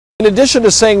In addition to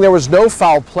saying there was no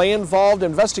foul play involved,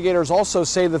 investigators also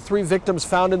say the 3 victims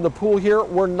found in the pool here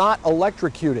were not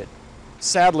electrocuted.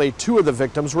 Sadly, 2 of the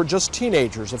victims were just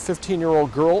teenagers, a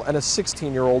 15-year-old girl and a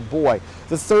 16-year-old boy.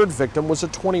 The 3rd victim was a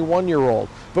 21-year-old.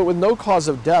 But with no cause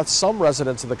of death, some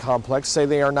residents of the complex say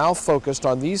they are now focused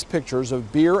on these pictures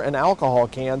of beer and alcohol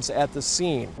cans at the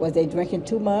scene. Was they drinking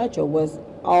too much, or was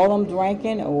all of them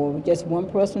drinking, or just one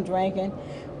person drinking?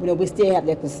 We still have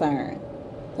that concern.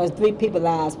 Because 3 people's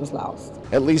lives was lost.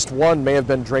 At least 1 may have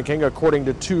been drinking, according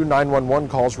to 2 911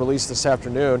 calls released this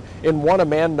afternoon. In one, a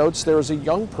man notes there is a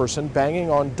young person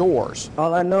banging on doors.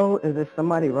 All I know is there's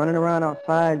somebody running around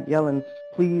outside yelling,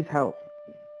 "Please help."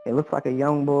 It looks like a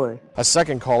young boy. A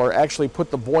second caller actually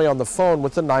put the boy on the phone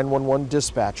with the 911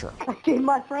 dispatcher. Okay,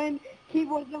 my friend, he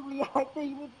wasn't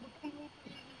reacting.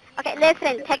 Okay,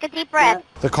 listen, take a deep breath.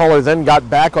 The caller then got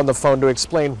back on the phone to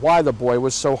explain why the boy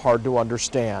was so hard to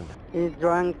understand. He's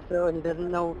drunk, so he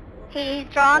doesn't know. He's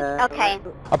drunk? Okay.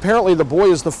 Apparently, the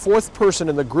boy is the 4th person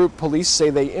in the group police say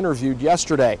they interviewed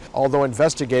yesterday. Although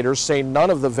investigators say none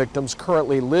of the victims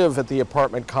currently live at the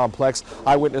apartment complex,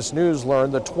 Eyewitness News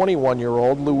learned the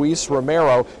 21-year-old Luis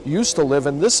Romero used to live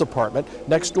in this apartment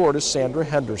next door to Sandra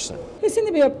Henderson. He seemed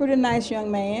to be a pretty nice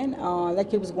young man,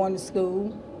 like he was going to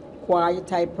school, quiet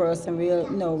type person,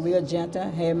 real gentle,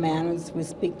 had manners, would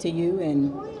speak to you,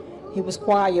 and he was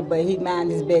quiet, but he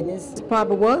minded his business. It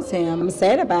probably was him. I'm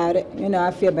sad about it.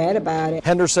 I feel bad about it.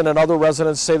 Henderson and other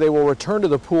residents say they will return to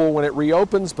the pool when it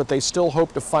reopens, but they still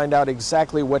hope to find out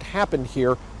exactly what happened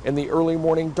here in the early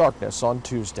morning darkness on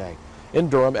Tuesday. In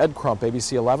Durham, Ed Crump,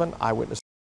 ABC 11 Eyewitness.